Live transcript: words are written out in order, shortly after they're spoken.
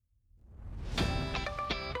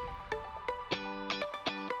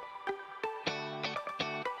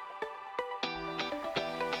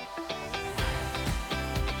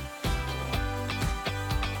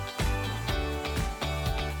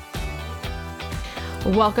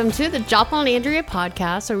Welcome to the Joplin Andrea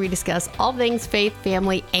podcast, where we discuss all things faith,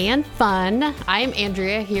 family, and fun. I am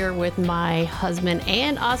Andrea, here with my husband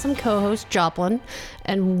and awesome co-host Joplin,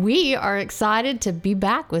 and we are excited to be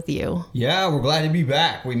back with you. Yeah, we're glad to be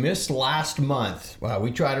back. We missed last month. We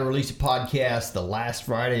try to release a podcast the last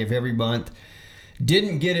Friday of every month.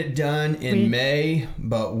 Didn't get it done in May,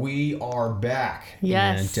 but we are back.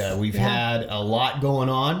 Yes. And we've had a lot going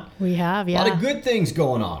on. We have, A lot of good things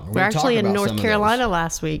going on. We're actually in North Carolina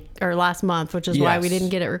last month, which is why we didn't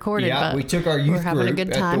get it recorded. Yeah, but we took our youth having group a good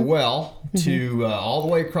at time. the well to all the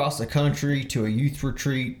way across the country to a youth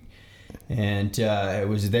retreat. And it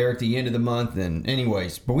was there at the end of the month. And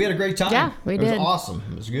anyways, but we had a great time. Yeah, we did. It was awesome.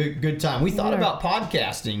 It was a good time. We thought about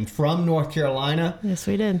podcasting from North Carolina. Yes,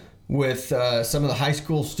 we did. With some of the high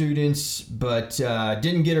school students, but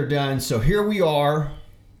didn't get her done. So here we are.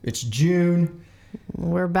 It's June.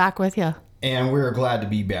 We're back with you. And we're glad to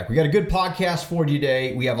be back. We got a good podcast for you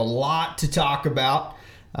today. We have a lot to talk about.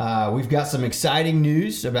 We've got some exciting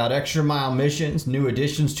news about Extra Mile Missions, new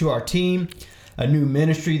additions to our team, a new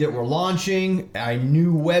ministry that we're launching, a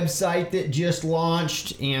new website that just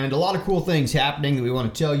launched, and a lot of cool things happening that we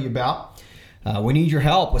want to tell you about. We need your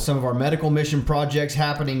help with some of our medical mission projects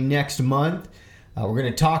happening next month. We're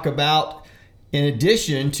going to talk about, in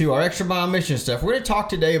addition to our Extra Mile Mission stuff, we're going to talk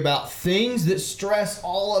today about things that stress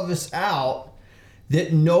all of us out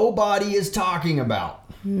that nobody is talking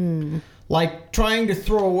about. Like trying to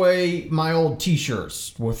throw away my old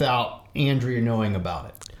t-shirts without Andrea knowing about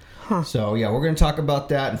it. So yeah, we're going to talk about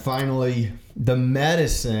that. And finally, the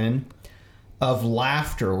medicine of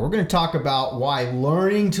laughter. We're going to talk about why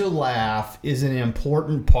learning to laugh is an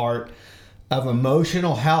important part of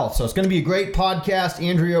emotional health. So it's going to be a great podcast.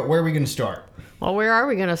 Andrea, where are we going to start? Well, where are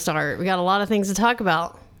we going to start? We got a lot of things to talk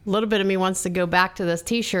about. A little bit of me wants to go back to this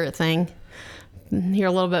t-shirt thing, hear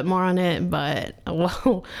a little bit more on it, but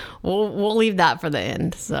we'll leave that for the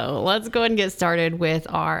end. So let's go ahead and get started with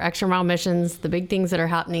our Extra Mile Missions, the big things that are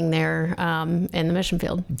happening there in the mission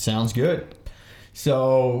field. Sounds good.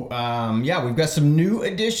 So, we've got some new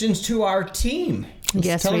additions to our team.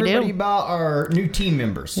 Yes, tell we everybody do. about our new team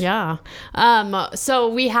members. Yeah. So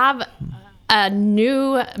we have a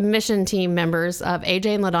new mission team members of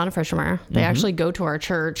AJ and LaDonna Frishemer. They actually go to our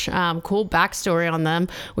church. Cool backstory on them.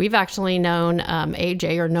 We've actually known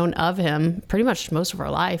AJ, or known of him, pretty much most of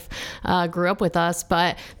our life. Grew up with us,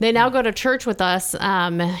 but they now go to church with us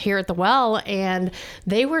here at the well, and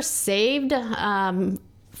they were saved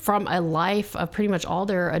from a life of pretty much all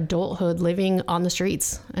their adulthood living on the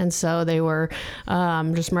streets. And so they were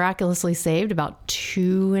just miraculously saved about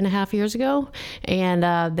 2.5 years ago. And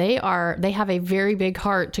they have a very big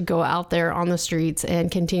heart to go out there on the streets and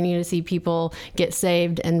continue to see people get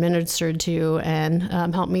saved and ministered to and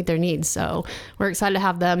help meet their needs. So we're excited to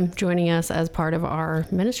have them joining us as part of our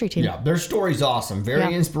ministry team. Yeah, their story's awesome.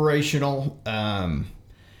 Very inspirational.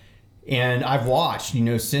 And I've watched,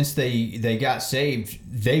 since they got saved,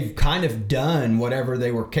 they've kind of done whatever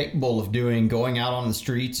they were capable of doing, going out on the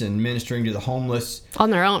streets and ministering to the homeless. On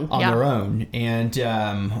their own.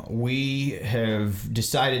 And we have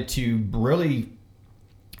decided to really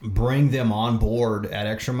bring them on board at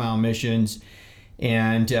Extra Mile Missions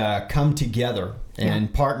and come together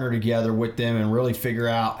and partner together with them and really figure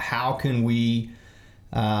out how can we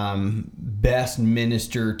best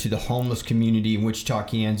minister to the homeless community in Wichita,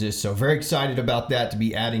 Kansas. So very excited about that, to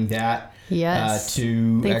be adding that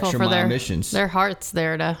to Thankful Extra for Mile Missions. Their hearts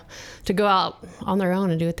there to go out on their own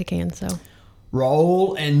and do what they can. So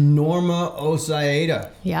Raul and Norma Osaeda.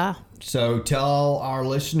 Yeah. So tell our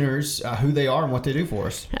listeners who they are and what they do for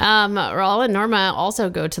us. Raul and Norma also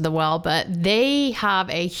go to the well, but they have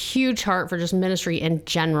a huge heart for just ministry in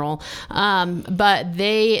general. But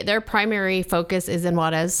their primary focus is in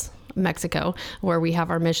Juarez, Mexico, where we have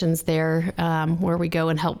our missions there, where we go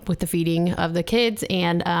and help with the feeding of the kids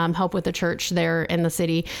and help with the church there in the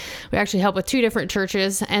city. We actually help with 2 different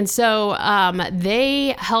churches. And so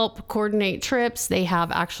they help coordinate trips. They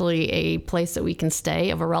have actually a place that we can stay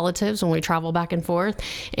of our relatives when we travel back and forth.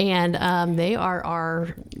 And they are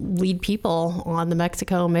our lead people on the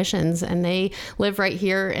Mexico missions. And they live right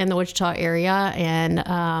here in the Wichita area.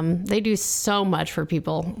 And they do so much for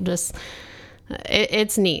people.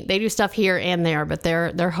 It's neat. They do stuff here and there, but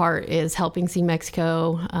their heart is helping see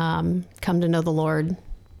Mexico come to know the Lord.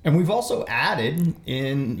 And we've also added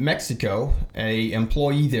in Mexico a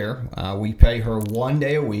employee there. We pay her 1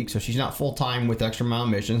 day a week, so she's not full-time with Extra Mile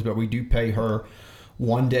Missions, but we do pay her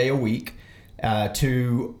 1 day a week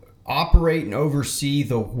to operate and oversee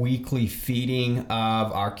the weekly feeding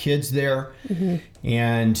of our kids there.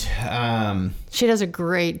 And she does a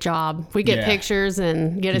great job. We get pictures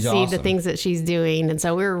and get to see the things that she's doing. And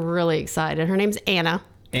so we're really excited. Her name's Anna.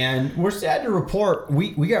 And we're sad to report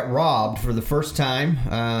we got robbed for the first time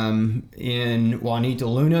in Juanita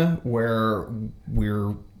Luna, where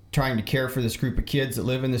we're trying to care for this group of kids that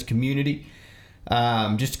live in this community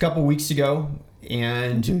just a couple weeks ago.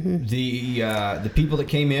 And the people that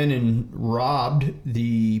came in and robbed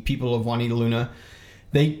the people of Juanita Luna,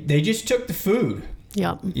 they just took the food.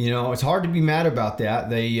 Yep. You know, it's hard to be mad about that.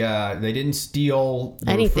 They didn't steal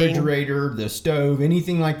the Anything. refrigerator, the stove,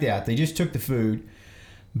 anything like that. They just took the food.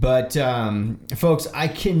 But folks, I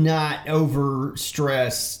cannot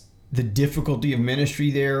overstress the difficulty of ministry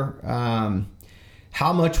there.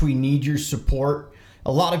 How much we need your support.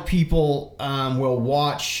 A lot of people will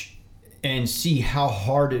watch and see how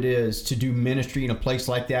hard it is to do ministry in a place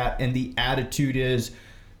like that, and the attitude is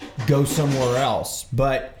go somewhere else.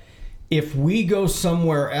 But if we go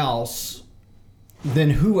somewhere else,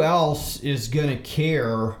 then who else is going to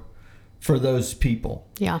care for those people?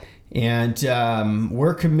 Yeah. And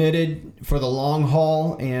we're committed for the long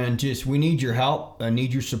haul, and just we need your help. I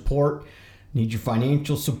need your support. Need your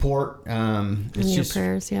financial support. It's your just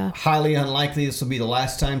prayers, highly unlikely this will be the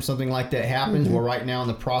last time something like that happens. We're right now in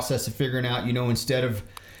the process of figuring out, instead of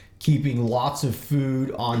keeping lots of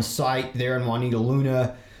food on site there in Juanita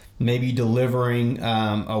Luna, maybe delivering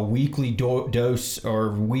a weekly dose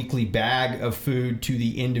or weekly bag of food to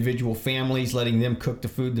the individual families, letting them cook the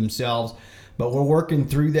food themselves. But we're working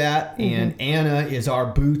through that, and Anna is our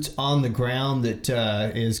boots on the ground that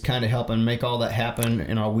is kind of helping make all that happen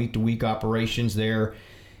in our week-to-week operations there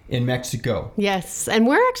in Mexico. Yes, and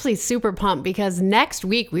we're actually super pumped because next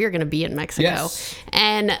week we are going to be in Mexico. Yes.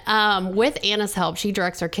 And with Anna's help, she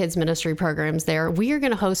directs our kids ministry programs there. We are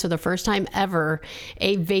going to host for the first time ever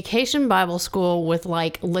a vacation Bible school with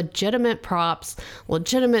like legitimate props,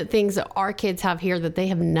 legitimate things that our kids have here that they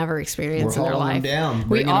have never experienced in their life.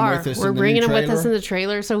 We are. We're bringing them with us in the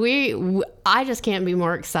trailer. So I just can't be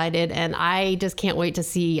more excited, and I just can't wait to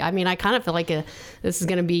see. I mean, I kind of feel like this is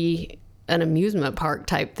going to be an amusement park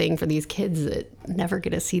type thing for these kids that never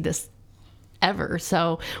get to see this ever.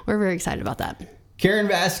 So we're very excited about that. Karen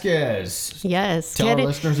Vasquez. Yes. Tell our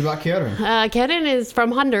listeners about Karen. Karen is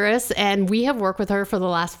from Honduras, and we have worked with her for the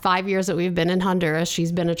last 5 years that we've been in Honduras.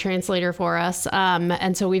 She's been a translator for us,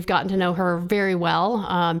 and so we've gotten to know her very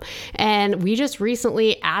well. And we just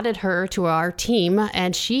recently added her to our team,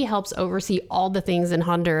 and she helps oversee all the things in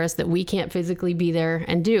Honduras that we can't physically be there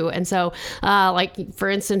and do. And so, like, for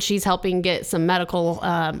instance, she's helping get some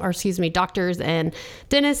doctors and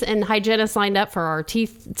dentists and hygienists lined up for our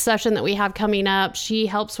teeth session that we have coming up. She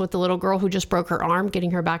helps with the little girl who just broke her arm,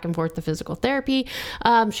 getting her back and forth to physical therapy.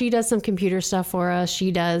 She does some computer stuff for us.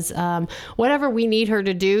 She does whatever we need her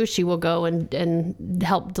to do. She will go and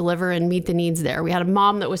help deliver and meet the needs there. We had a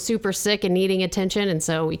mom that was super sick and needing attention, and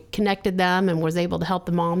so we connected them and was able to help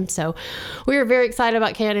the mom. So we were very excited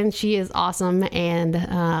about Karen. She is awesome,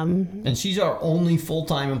 and she's our only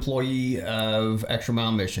full-time employee of Extra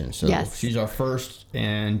Mile Mission. So yes. She's our first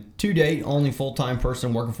and to date only full-time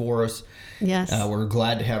person working for us. Yes. We're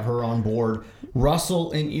glad to have her on board.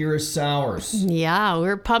 Russell and Iris Sowers. Yeah,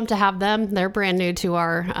 we're pumped to have them. They're brand new to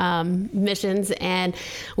our missions, and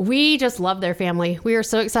we just love their family. We are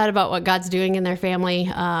so excited about what God's doing in their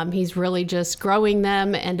family. He's really just growing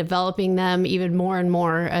them and developing them even more and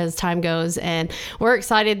more as time goes, and we're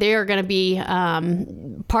excited. They are going to be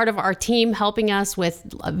part of our team helping us with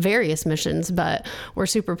various missions, but we're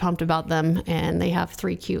super pumped about them, and they have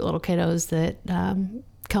 3 cute little kiddos that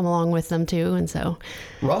come along with them too, and so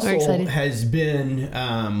Russell has been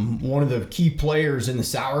one of the key players in the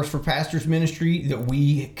Sowers for Pastors ministry that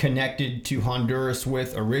we connected to Honduras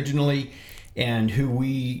with originally, and who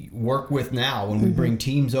we work with now when we bring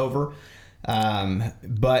teams over.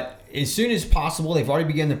 But as soon as possible, they've already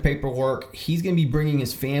begun the paperwork. He's going to be bringing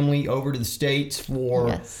his family over to the States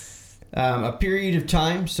for a period of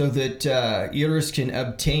time so that Iris can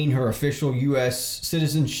obtain her official U.S.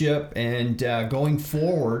 citizenship, and going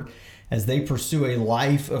forward as they pursue a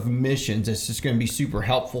life of missions, it's just going to be super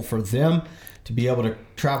helpful for them to be able to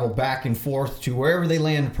travel back and forth to wherever they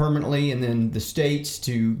land permanently, and then the States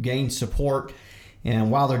to gain support.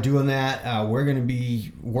 And while they're doing that, we're going to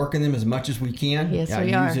be working them as much as we can. Yes,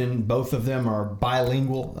 we are. Both of them are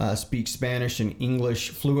bilingual, speak Spanish and English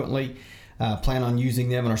fluently. Plan on using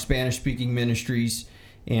them in our Spanish-speaking ministries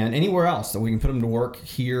and anywhere else that we can put them to work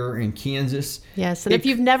here in Kansas. Yes, and if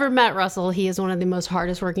you've never met Russell, he is one of the most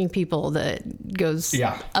hardest-working people that goes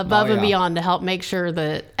above and beyond to help make sure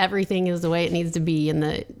that everything is the way it needs to be, and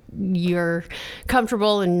that you're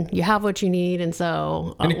comfortable and you have what you need. And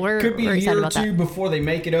so And it could be we're a excited year or about two that. before they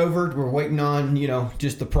make it over. We're waiting on,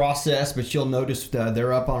 just the process, but you'll notice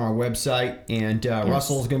they're up on our website. And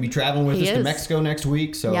Russell's going to be traveling with He us to is. Mexico next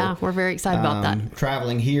week. So Yeah, we're very excited about that.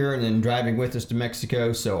 Traveling here and then driving with us to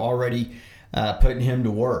Mexico. So already putting him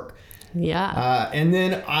to work. Yeah. And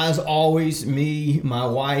then, as always, me, my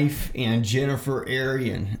wife, and Jennifer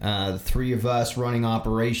Arian, the three of us running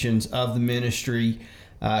operations of the ministry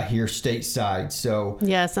here stateside. So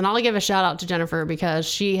Yes, and I'll give a shout out to Jennifer because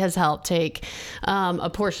she has helped take a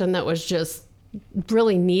portion that was just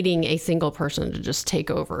really needing a single person to just take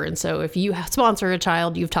over. And so if you sponsor a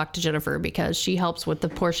child, you've talked to Jennifer because she helps with the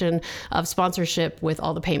portion of sponsorship with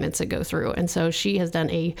all the payments that go through. And so she has done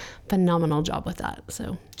a phenomenal job with that.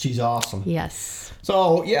 So she's awesome. yes.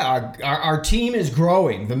 So, yeah, our team is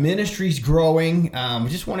growing. The ministry's growing. We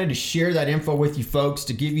just wanted to share that info with you folks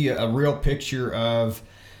to give you a real picture of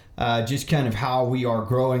just kind of how we are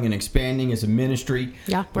growing and expanding as a ministry.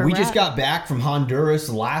 Yeah, where we we're just at. got back from Honduras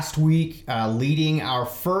last week, leading our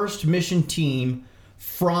first mission team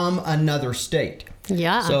from another state.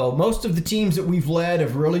 Yeah. So most of the teams that we've led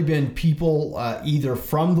have really been people either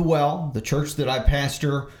from the Well, the church that I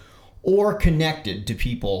pastor, or connected to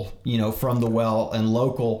people, from the Well and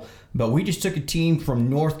local. But we just took a team from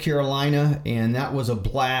North Carolina, and that was a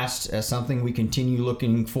blast. Something we continue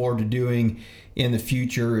looking forward to doing in the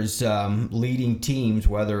future is leading teams,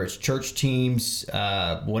 whether it's church teams,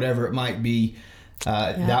 whatever it might be.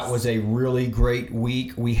 That was a really great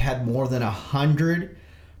week. We had more than 100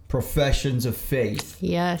 professions of faith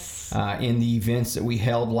Yes. in the events that we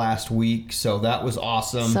held last week. So that was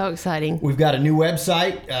awesome. So exciting. We've got a new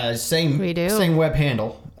website, We do. same web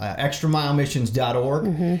handle, extramilemissions.org.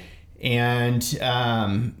 Mm-hmm. And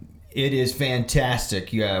it is fantastic.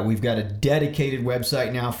 We've got a dedicated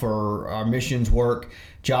website now for our missions work,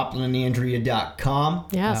 JoplinAndrea.com.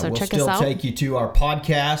 Yeah, so we'll check us still out. take you to our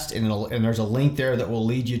podcast, and there's a link there that will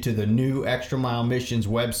lead you to the new Extra Mile Missions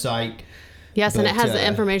website. Yes, and it But, has the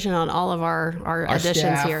information on all of our additions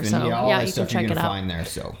staff here. and, So all that you can stuff check you're it gonna out. find there.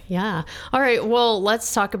 So Yeah. All right. Well,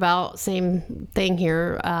 let's talk about same thing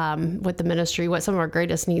here with the ministry, what some of our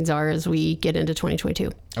greatest needs are as we get into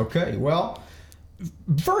 2022. okay, well,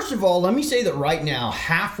 first of all, let me say that right now,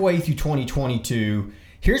 halfway through 2022,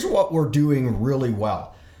 here's what we're doing really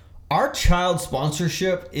well. Our child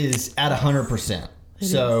sponsorship is at 100%.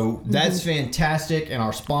 So that's fantastic. And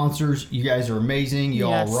our sponsors, you guys are amazing. You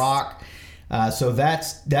Yes. all rock. So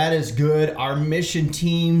that is good. Our mission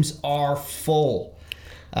teams are full.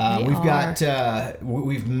 We've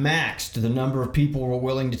maxed the number of people we're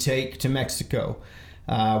willing to take to Mexico.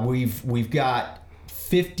 We've got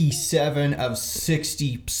 57 of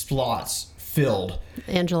 60 slots filled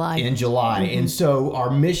In July. And so our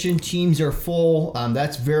mission teams are full.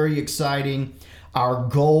 That's very exciting. Our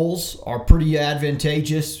goals are pretty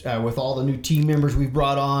advantageous with all the new team members we've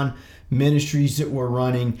brought on, ministries that we're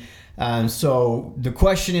running. So the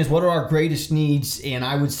question is, what are our greatest needs? And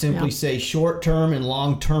I would simply say short-term and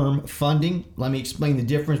long-term funding. Let me explain the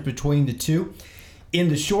difference between the two. In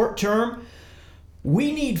the short term,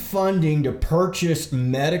 we need funding to purchase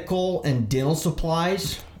medical and dental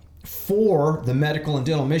supplies for the medical and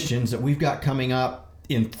dental missions that we've got coming up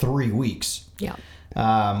in 3 weeks. Yeah.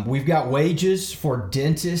 We've got wages for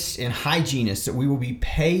dentists and hygienists that we will be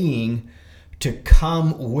paying to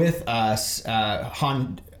come with us,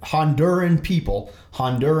 Honduran people,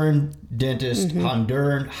 Honduran dentists,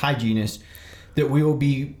 Honduran hygienists, that we will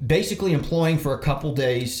be basically employing for a couple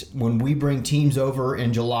days when we bring teams over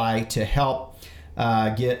in July to help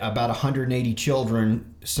get about 180 children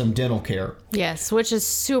some dental care. Yes, which is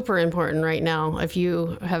super important right now. If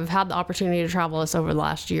you have had the opportunity to travel us over the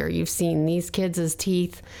last year, you've seen these kids'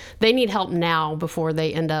 teeth. They need help now before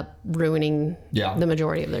they end up ruining the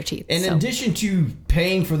majority of their teeth. In addition to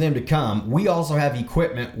paying for them to come, we also have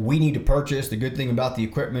equipment we need to purchase. The good thing about the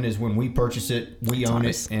equipment is when we purchase it, we own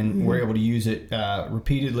it, and we're able to use it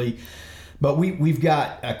repeatedly. But we've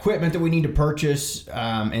got equipment that we need to purchase.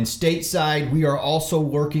 And stateside, we are also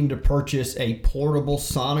working to purchase a portable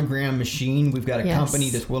sonogram machine. We've got a company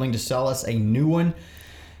that's willing to sell us a new one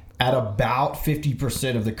at about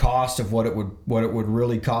 50% of the cost of what it would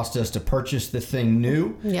really cost us to purchase the thing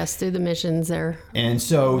new. Yes, through the missions there. And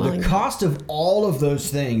so the cost of all of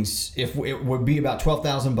those things, if it would be about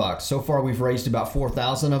 $12,000. So far, we've raised about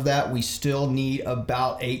 $4,000 of that. We still need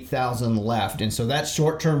about $8,000 left. And so that's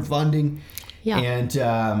short-term funding. Yeah.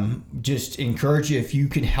 And just encourage you, if you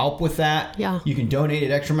can help with that, you can donate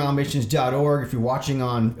at extramilemissions.org. If you're watching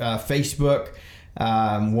on Facebook,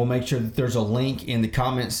 we'll make sure that there's a link in the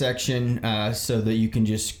comment section so that you can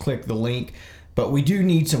just click the link. But we do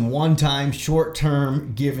need some one-time,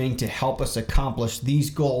 short-term giving to help us accomplish these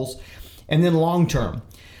goals. And then long-term.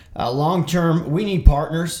 Long-term, we need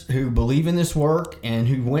partners who believe in this work and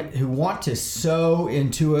who want to sow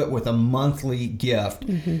into it with a monthly gift.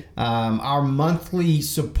 Our monthly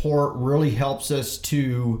support really helps us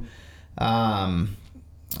to, rather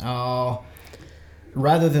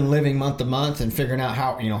than living month to month and figuring out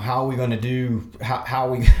how are we going to do, how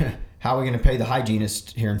are we going to pay the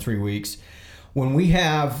hygienist here in 3 weeks. When we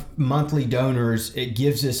have monthly donors, it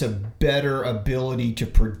gives us a better ability to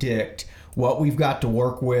predict what we've got to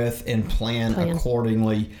work with and plan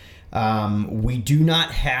accordingly. We do not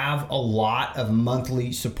have a lot of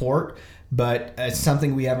monthly support, but it's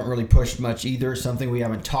something we haven't really pushed much either, something we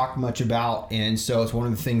haven't talked much about. And so it's one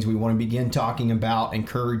of the things we want to begin talking about,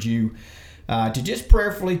 encourage you to just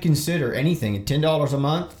prayerfully consider anything. $10 a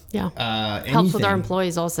month. Yeah. Anything. Helps with our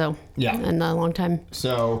employees also. Yeah. In a long time.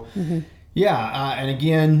 So, and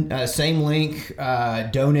again, same link,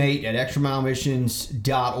 donate at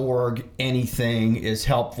extramilemissions.org. Anything is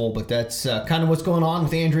helpful, but that's kind of what's going on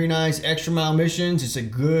with Andrea and I's Extra Mile Missions. It's a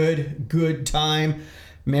good time.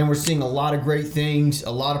 Man, we're seeing a lot of great things,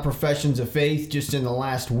 a lot of professions of faith just in the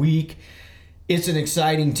last week. It's an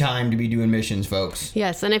exciting time to be doing missions, folks.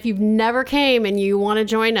 Yes, and if you've never came and you want to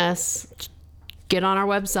join us, get on our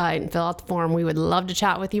website and fill out the form. We would love to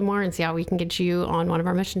chat with you more and see how we can get you on one of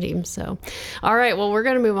our mission teams. So, all right, well, we're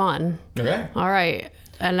going to move on. Okay. All right.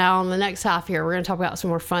 And now on the next half here, we're going to talk about some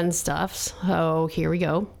more fun stuff. So here we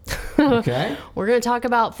go. Okay. We're going to talk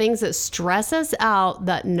about things that stress us out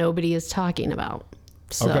that nobody is talking about.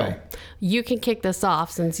 So you can kick this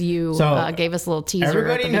off since you gave us a little teaser.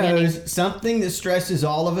 Everybody at the beginning. knows something that stresses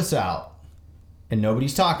all of us out, and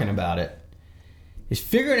nobody's talking about it, is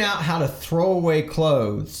figuring out how to throw away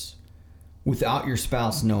clothes without your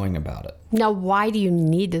spouse knowing about it. Now, why do you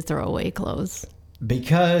need to throw away clothes?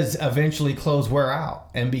 Because eventually clothes wear out.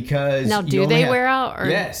 And because... Now, do they wear out, or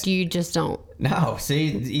yes. do you just don't? No. See,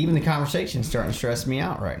 even the conversation's starting to stress me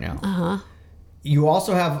out right now. You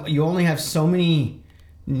only have so many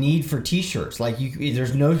need for t-shirts. Like,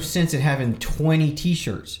 there's no sense in having 20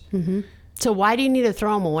 t-shirts. So why do you need to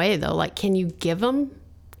throw them away, though? Like, can you give them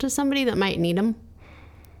to somebody that might need them?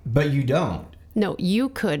 But you don't. No, you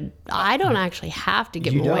could. I don't actually have to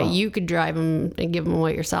give them away. You could drive them and give them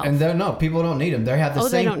away yourself. And no, people don't need them. They have the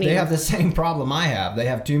same. They have the same problem I have. They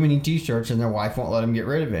have too many t-shirts, and their wife won't let them get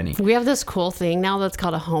rid of any. We have this cool thing now that's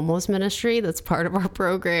called a homeless ministry. That's part of our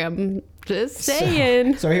program. Just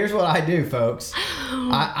saying. So here's what I do, folks.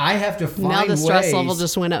 I have to find ways. Now the stress level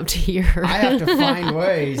just went up to here. I have to find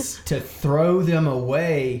ways to throw them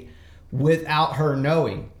away without her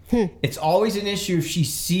knowing. It's always an issue if she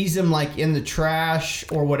sees them like in the trash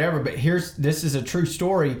or whatever. But this is a true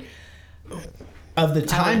story of the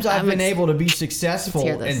times I've been able to be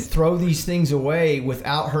successful and throw these things away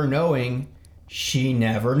without her knowing. She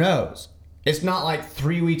never knows. It's not like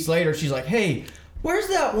 3 weeks later she's like, "Hey, where's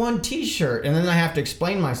that one t-shirt?" And then I have to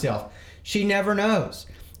explain myself. She never knows.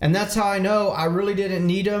 And that's how I know I really didn't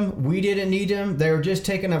need them. We didn't need them. They were just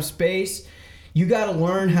taking up space. You got to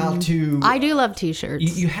learn how to... I do love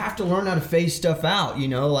t-shirts. You have to learn how to phase stuff out,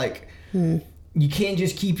 like you can't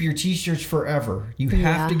just keep your t-shirts forever. You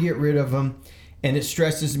have to get rid of them, and it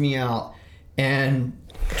stresses me out. And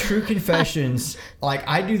true confessions, like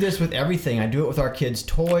I do this with everything. I do it with our kids'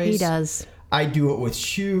 toys. He does. I do it with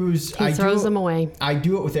shoes. He throws them away. I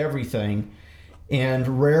do it with everything.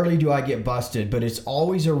 And rarely do I get busted, but it's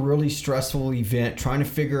always a really stressful event trying to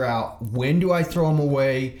figure out when do I throw them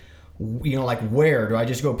away. Like where? Do I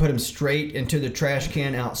just go put them straight into the trash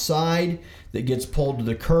can outside that gets pulled to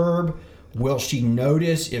the curb? Will she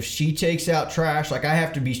notice if she takes out trash? Like I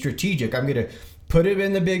have to be strategic. I'm going to put it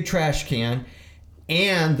in the big trash can,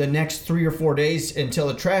 and the next 3 or 4 days until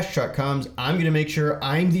the trash truck comes, I'm going to make sure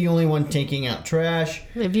I'm the only one taking out trash.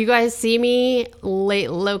 If you guys see me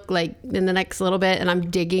like in the next little bit and I'm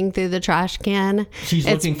digging through the trash can, she's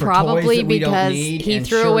it's looking for probably toys that we because don't need he and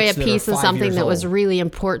threw away a shirts that piece are of 5 something years that was old. really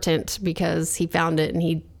important because he found it and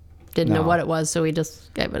he didn't know what it was, so he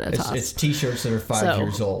just gave it a toss. It's t-shirts that are 5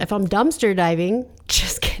 years old. If I'm dumpster diving,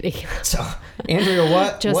 just kidding. So, Andrea,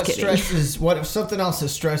 what kidding. stresses? What something else that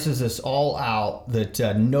stresses us all out that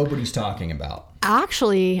nobody's talking about?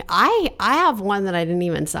 Actually, I have one that I didn't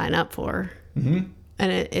even sign up for, and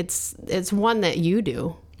it's one that you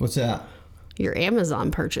do. What's that? Your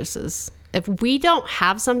Amazon purchases. If we don't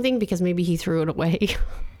have something because maybe he threw it away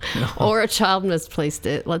or a child misplaced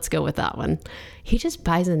it, let's go with that one. He just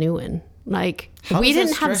buys a new one. Like, we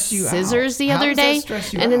didn't have scissors the other day,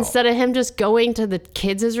 and instead of him just going to the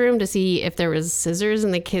kids' room to see if there was scissors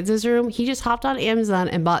in the kids' room, he just hopped on Amazon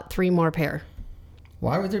and bought 3 more pair.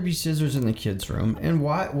 Why would there be scissors in the kids' room? And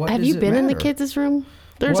why? What Have does you it been in the matter? kids' room?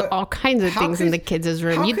 There's What? all kinds of How things in could- the kids'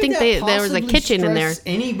 room. how You'd could think that there was a possibly kitchen in there. stress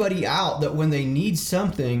anybody out that when they need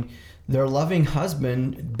something, their loving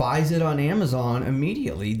husband buys it on Amazon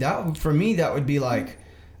immediately. For me, that would be like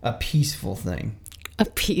a peaceful thing. A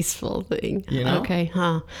peaceful thing. You know? Okay,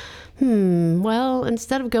 huh? Well,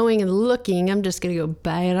 instead of going and looking, I'm just going to go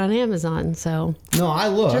buy it on Amazon. So, No, I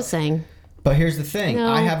look. just saying. But here's the thing.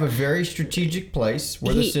 No. I have a very strategic place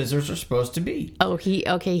where the scissors are supposed to be. Oh, he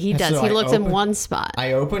does. So He I looks in open- one spot.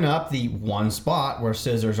 I open up the one spot where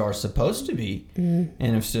scissors are supposed to be. Mm-hmm.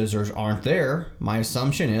 And if scissors aren't there, my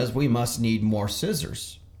assumption is we must need more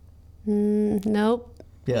scissors. Nope.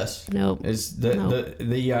 Yes. Nope.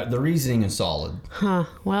 The reasoning is solid. Huh.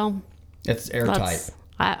 Well, It's airtight.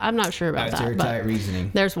 I'm not sure about It's that. airtight But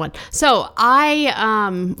reasoning. there's one. So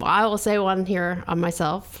I will say one here on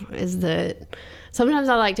myself is that sometimes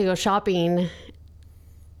I like to go shopping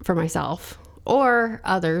for myself or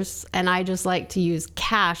others, and I just like to use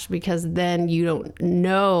cash because then you don't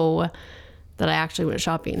know that I actually went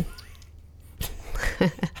shopping.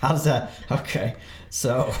 How's that? Okay.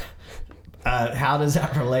 So, how does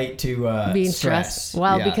that relate to Being stress? stressed?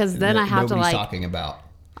 Well, because then I have to, nobody's like- talking about.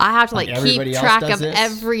 I have to Like keep everybody else track does of this?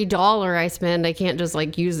 every dollar I spend. I can't just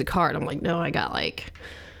use the card. I'm like, no, I got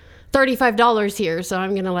 $35 here, so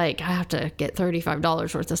I'm gonna I have to get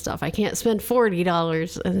 $35 worth of stuff. I can't spend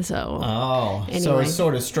 $40, and so Oh, so Anyway. it's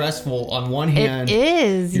sort of stressful. On one hand, it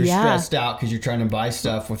is. you're Yeah. stressed out because you're trying to buy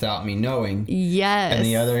stuff without me knowing. Yes. And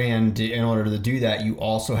the other hand, in order to do that, you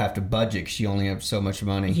also have to budget because you only have so much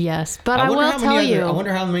money. Yes, but I wonder will how many tell other- you. I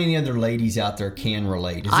wonder how many other ladies out there can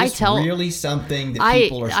relate. Is I this tell- really something that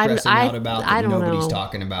people are stressing out about I that don't nobody's know.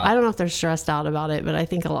 talking about? I don't know if they're stressed out about it, but I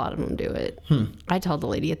think a lot of them do it. I tell the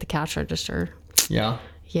lady at the cash register, Yeah?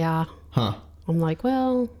 yeah. Huh. I'm like,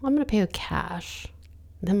 well, I'm gonna pay with cash.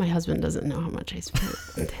 Then my husband doesn't know how much I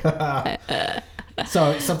spent.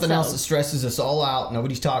 So something else that stresses us all out,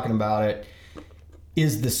 nobody's talking about it,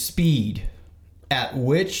 is the speed at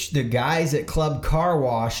which the guys at Club Car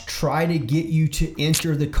Wash try to get you to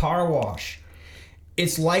enter the car wash.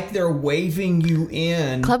 It's like they're waving you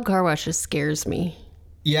in. Club car wash just scares me.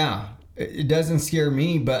 Yeah, it doesn't scare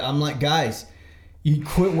me, but I'm like, guys, you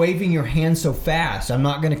quit waving your hand so fast. I'm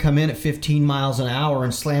not going to come in at 15 miles an hour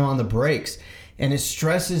and slam on the brakes. And it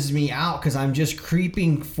stresses me out because I'm just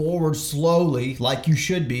creeping forward slowly, like you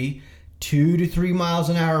should be, 2 to 3 miles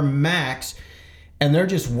an hour max. And they're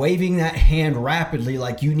just waving that hand rapidly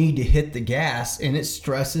like you need to hit the gas, and it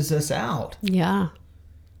stresses us out. Yeah.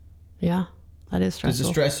 Yeah. That is Does stressful.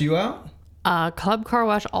 it stress you out? Club car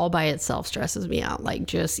wash all by itself stresses me out.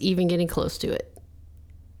 Just even getting close to it.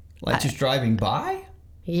 Like just driving by?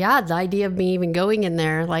 Yeah, the idea of me even going in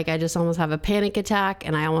there, I just almost have a panic attack,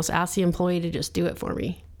 and I almost ask the employee to just do it for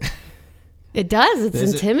me. It does. It's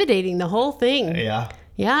Is it? intimidating, the whole thing. Yeah.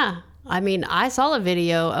 Yeah. I mean, I saw a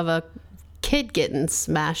video of a kid getting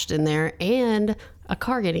smashed in there and a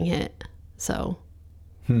car getting hit. So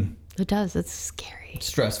it does. It's scary.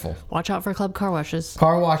 Stressful. Watch out for club car washes.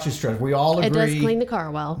 Car wash is stressful. We all agree. It does clean the car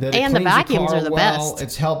well. that it And the cleans vacuums car are the well. best.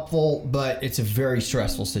 It's helpful, but it's a very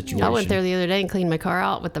stressful situation. I went there the other day and cleaned my car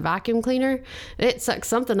out with the vacuum cleaner. It sucked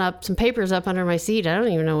something up, some papers up under my seat. I don't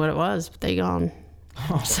even know what it was, but they gone.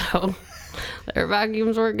 So their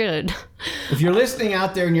vacuums were good. If you're listening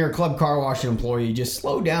out there and you're a Club Car Wash employee, just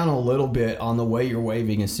slow down a little bit on the way you're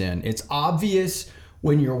waving us in. It's obvious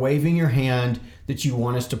when you're waving your hand that you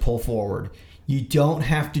want us to pull forward. You don't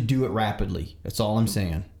have to do it rapidly. That's all I'm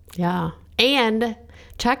saying. Yeah. And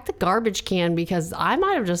check the garbage can because I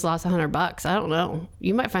might have just lost $100. I don't know.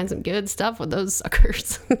 You might find some good stuff with those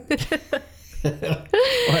suckers.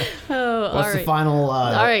 What's the final?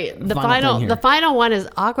 All right, thing here? the final one is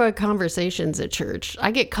awkward conversations at church.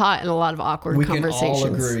 I get caught in a lot of awkward We conversations. can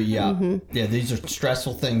all agree. Yeah, yeah. These are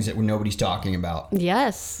stressful things that nobody's talking about.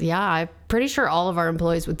 Yes, yeah. I'm pretty sure all of our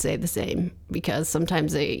employees would say the same because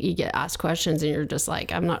sometimes you get asked questions and you're just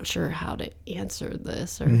like, I'm not sure how to answer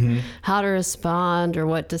this or how to respond or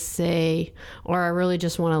what to say, or I really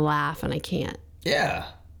just want to laugh and I can't. Yeah.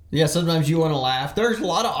 Yeah, sometimes you want to laugh. There's a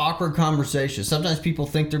lot of awkward conversations. Sometimes people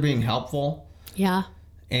think they're being helpful Yeah.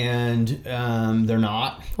 and they're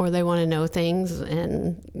not. Or they want to know things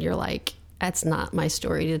and you're like, that's not my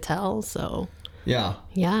story to tell. So, Yeah.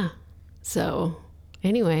 yeah. So,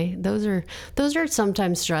 anyway, those are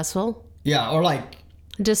sometimes stressful. Yeah, or like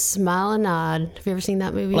Just smile and nod. Have you ever seen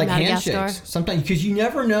that movie, Madagascar? handshakes. Sometimes because you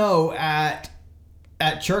never know at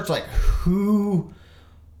church who,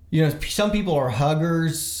 some people are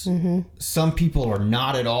huggers, some people are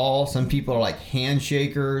not at all, some people are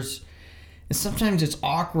handshakers, And sometimes it's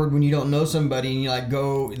awkward when you don't know somebody and you like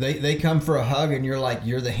they come for a hug and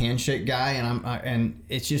you're the handshake guy and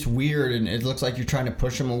it's just weird and it looks like you're trying to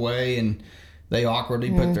push them away and they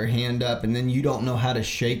awkwardly put their hand up and then you don't know how to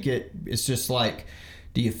shake it. It's just like,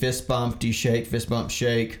 do you fist bump? Do you shake? Fist bump,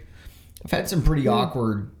 shake. I've had some pretty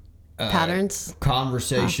awkward patterns,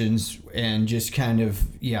 conversations, and just kind of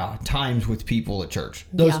times with people at church.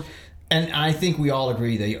 And I think we all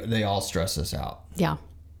agree they all stress us out. Yeah.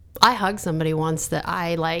 I hugged somebody once that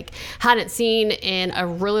I hadn't seen in a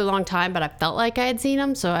really long time, but I felt like I had seen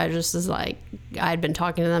them. So I just was like, I had been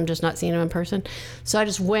talking to them, just not seeing them in person. So I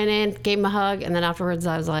just went in, gave them a hug. And then afterwards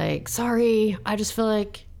I was like, sorry, I just feel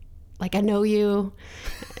like I know you.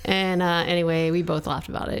 And anyway, we both laughed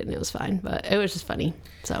about it and it was fine, but it was just funny.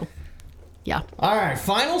 So yeah. All right.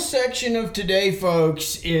 Final section of today,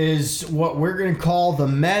 folks, is what we're going to call the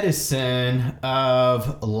medicine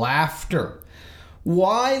of laughter.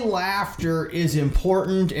 Why laughter is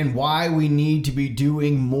important and why we need to be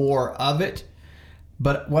doing more of it.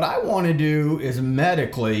 But what I want to do is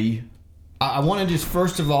medically, I want to just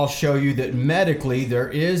first of all show you that medically there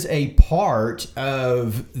is a part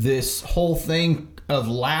of this whole thing of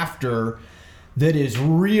laughter that is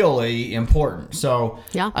really important. So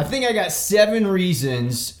I think I got 7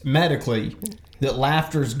 reasons medically that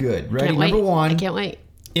laughter is good. Ready? Number 1. I can't wait.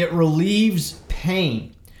 It relieves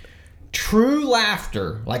pain. True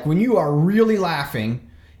laughter, like when you are really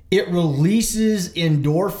laughing, it releases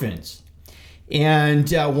endorphins.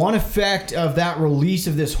 And one effect of that release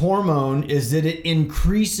of this hormone is that it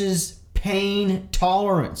increases pain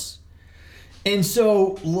tolerance. And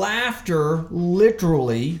so laughter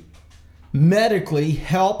literally, medically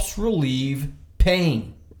helps relieve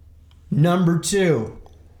pain. Number 2,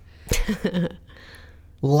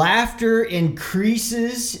 laughter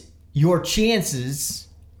increases your chances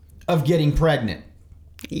of getting pregnant.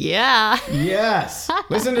 Yeah. Yes.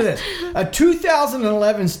 Listen to this. A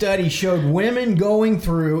 2011 study showed women going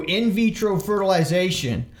through in vitro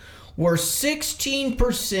fertilization were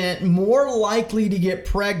 16% more likely to get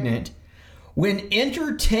pregnant when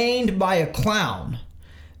entertained by a clown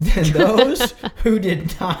than those who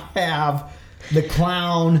did not have the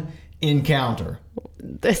clown encounter.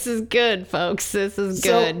 This is good, folks. This is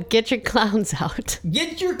good. So, get your clowns out.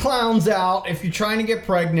 Get your clowns out if you're trying to get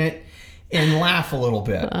pregnant and laugh a little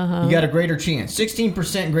bit. You got a greater chance.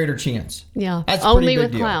 16% greater chance. Yeah. That's only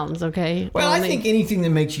with deal. Clowns, okay? Well, I think anything that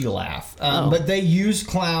makes you laugh. But they use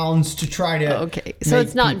clowns to try to so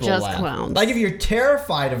it's not just laugh. clowns. Like if you're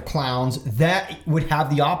terrified of clowns, that would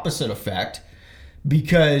have the opposite effect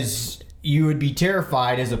because you would be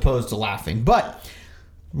terrified as opposed to laughing. But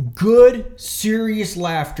good, serious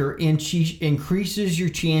laughter increases your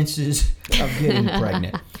chances of getting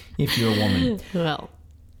pregnant if you're a woman. Well,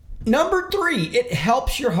 Number 3, it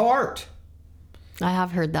helps your heart. I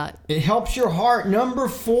have heard that. It helps your heart. Number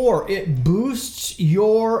 4, it boosts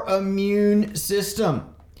your immune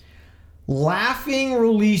system. Laughing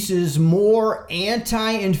releases more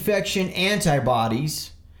anti-infection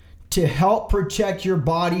antibodies to help protect your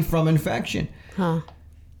body from infection. Huh.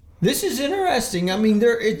 This is interesting. I mean,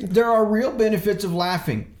 there are real benefits of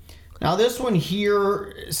laughing. Now, this one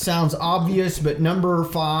here sounds obvious, but number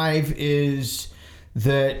 5 is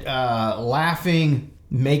that laughing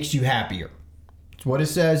makes you happier. It's what it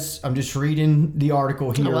says. I'm just reading the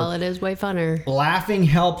article here. Well, it is way funner. Laughing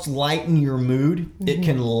helps lighten your mood. It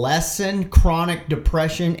can lessen chronic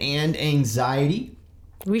depression and anxiety.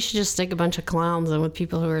 We should just stick a bunch of clowns in with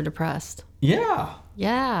people who are depressed. Yeah.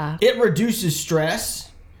 Yeah. It reduces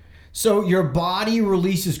stress. So your body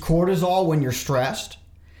releases cortisol when you're stressed.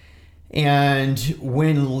 And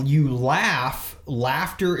when you laugh,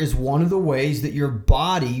 laughter is one of the ways that your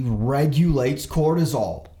body regulates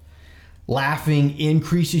cortisol. Laughing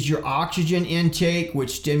increases your oxygen intake,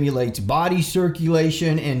 which stimulates body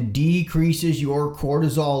circulation and decreases your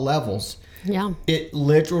cortisol levels. Yeah. It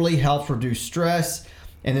literally helps reduce stress.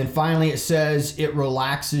 And then finally it says it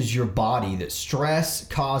relaxes your body, that stress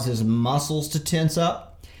causes muscles to tense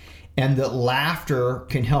up, and that laughter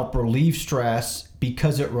can help relieve stress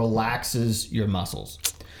because it relaxes your muscles.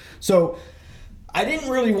 So I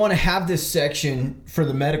didn't really want to have this section for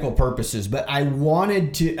the medical purposes, but I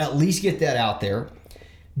wanted to at least get that out there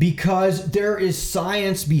because there is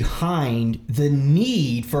science behind the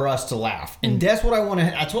need for us to laugh. And that's what I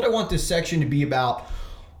want this section to be about,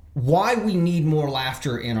 why we need more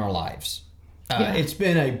laughter in our lives. It's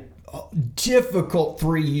been a difficult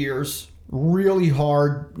 3 years, really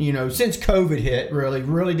hard, since COVID hit,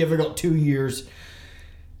 really difficult 2 years.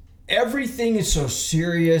 Everything is so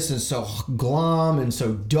serious and so glum and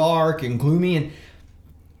so dark and gloomy. And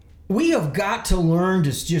we have got to learn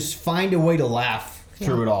to just find a way to laugh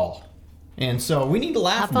through it all. And so we need to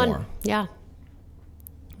laugh Have fun. more. Yeah.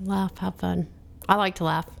 Laugh, have fun. I like to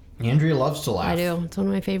laugh. Andrea loves to laugh. I do. It's one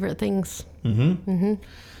of my favorite things.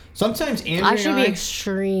 Sometimes Andrea I should and be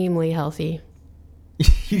extremely healthy.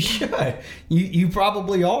 You should. You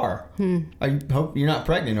probably are. I hope you're not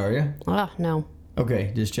pregnant, are you? No.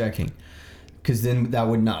 Okay, just checking. Because then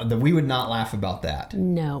we would not laugh about that.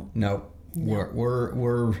 No. No.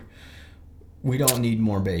 We don't need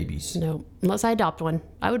more babies. No. Unless I adopt one.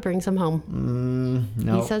 I would bring some home.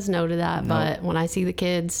 No. He says no to that, but when I see the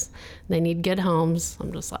kids, they need good homes,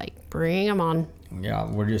 I'm just like, bring them on. Yeah,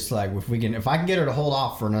 we're just like, if I can get her to hold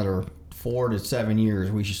off for another 4 to 7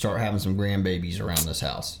 years, we should start having some grandbabies around this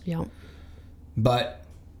house. Yeah. But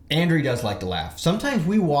Andrea does like to laugh. Sometimes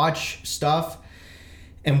we watch stuff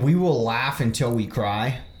and we will laugh until we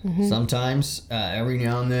cry. Sometimes, every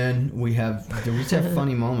now and then, we just have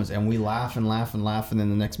funny moments, and we laugh and laugh and laugh, and then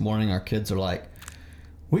the next morning our kids are like,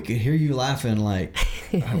 we could hear you laughing, like,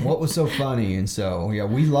 what was so funny? And so, yeah,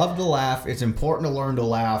 we love to laugh. It's important to learn to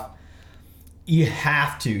laugh. You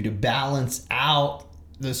have to balance out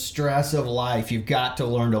the stress of life. You've got to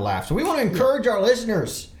learn to laugh. So we want to encourage our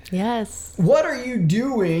listeners. Yes. What are you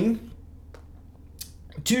doing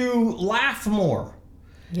to laugh more?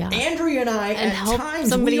 Yeah. Andrea and I, And at help times,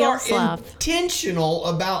 somebody we are else laugh. intentional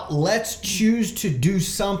about let's choose to do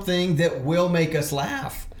something that will make us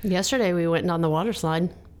laugh. Yesterday we went on the water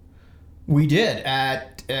slide. We did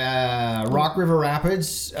at Rock River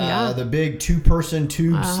Rapids, Yeah. the big 2-person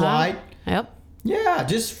tube slide. Yep. Yeah,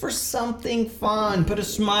 just for something fun. Put a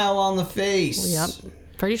smile on the face. Yep.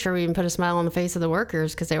 Pretty sure we even put a smile on the face of the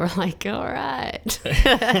workers because they were like, all right.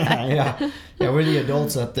 Yeah, we're the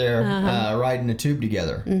adults up there riding the tube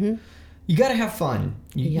together. You got to have fun.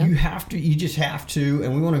 You have to. You just have to.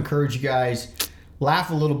 And we want to encourage you guys,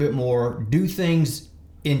 laugh a little bit more. Do things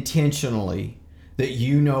intentionally that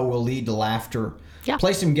you know will lead to laughter. Yeah.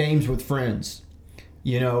 Play some games with friends.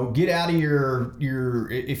 Get out of your.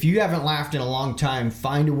 If you haven't laughed in a long time,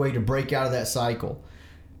 find a way to break out of that cycle.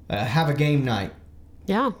 Have a game night.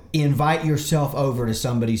 Yeah. Invite yourself over to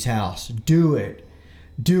somebody's house. Do it.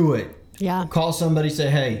 Yeah. Call somebody, say,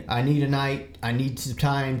 hey, I need a night. I need some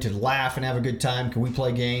time to laugh and have a good time. Can we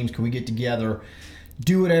play games? Can we get together?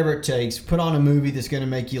 Do whatever it takes. Put on a movie that's going to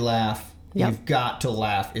make you laugh. Yep. You've got to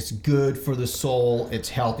laugh. It's good for the soul. It's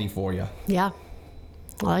healthy for you. Yeah.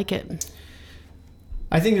 I like it.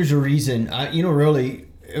 I think there's a reason. Really,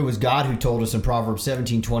 it was God who told us in Proverbs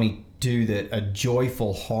 17:22 that a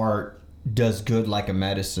joyful heart does good like a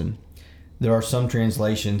medicine. There are some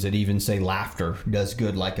translations that even say laughter does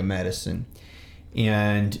good like a medicine.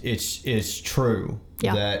 And it's true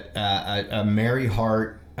that a merry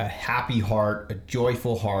heart, a happy heart, a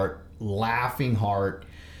joyful heart, laughing heart,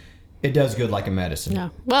 it does good like a medicine. Yeah.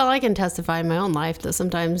 Well, I can testify in my own life that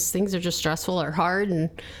sometimes things are just stressful or hard. And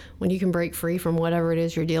when you can break free from whatever it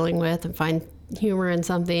is you're dealing with and find humor in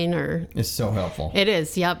something, or It's so helpful. it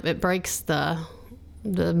is. Yep. It breaks the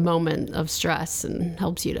moment of stress and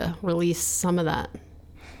helps you to release some of that.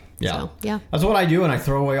 Yeah. So, yeah. That's what I do, and I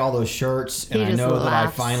throw away all those shirts, and He I just know that I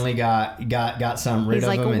laughs. finally got some rid He's of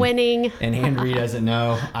like them. winning. And Andrea doesn't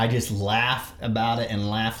know. I just laugh about it and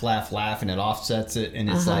laugh, and it offsets it, and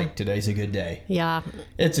it's like, today's a good day. Yeah.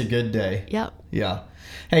 It's a good day. Yep. Yeah.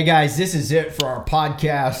 Hey guys, this is it for our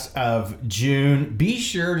podcast of June. Be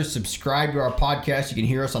sure to subscribe to our podcast. You can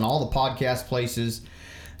hear us on all the podcast places.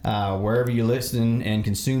 Wherever you listen and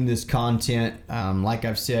consume this content. Like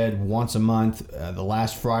I've said, once a month, the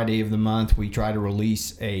last Friday of the month, we try to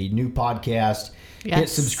release a new podcast. Yes. Hit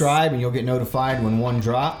subscribe and you'll get notified when one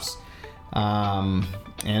drops. And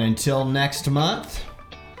until next month,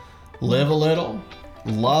 live a little,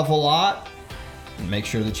 love a lot, and make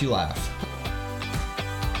sure that you laugh.